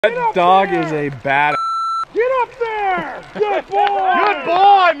That dog is a badass. Get up there! Good boy! Good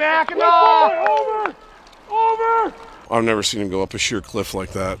boy, Mackinaw! Good boy! Over! I've never seen him go up a sheer cliff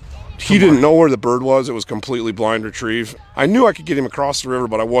like that. He didn't know where the bird was. It was completely blind retrieve. I knew I could get him across the river,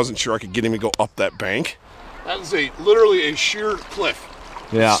 but I wasn't sure I could get him to go up that bank. That was literally a sheer cliff.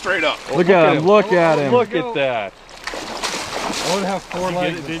 Yeah. Straight up. Look at him. Look at him. Look at that. I would have 4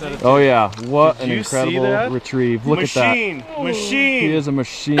 legs instead of... Oh yeah, what an incredible retrieve. Look at that. Machine! He is a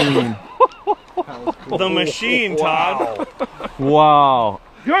machine. The machine, Todd. Wow.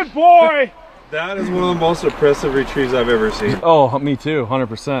 Good boy! That is one of the most impressive retrieves I've ever seen. Oh, me too,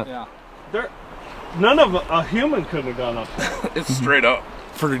 100%. Yeah. None of a human could have gone up there. It's straight up.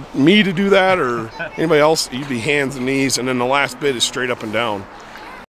 For me to do that or anybody else, you'd be hands and knees, and then the last bit is straight up and down.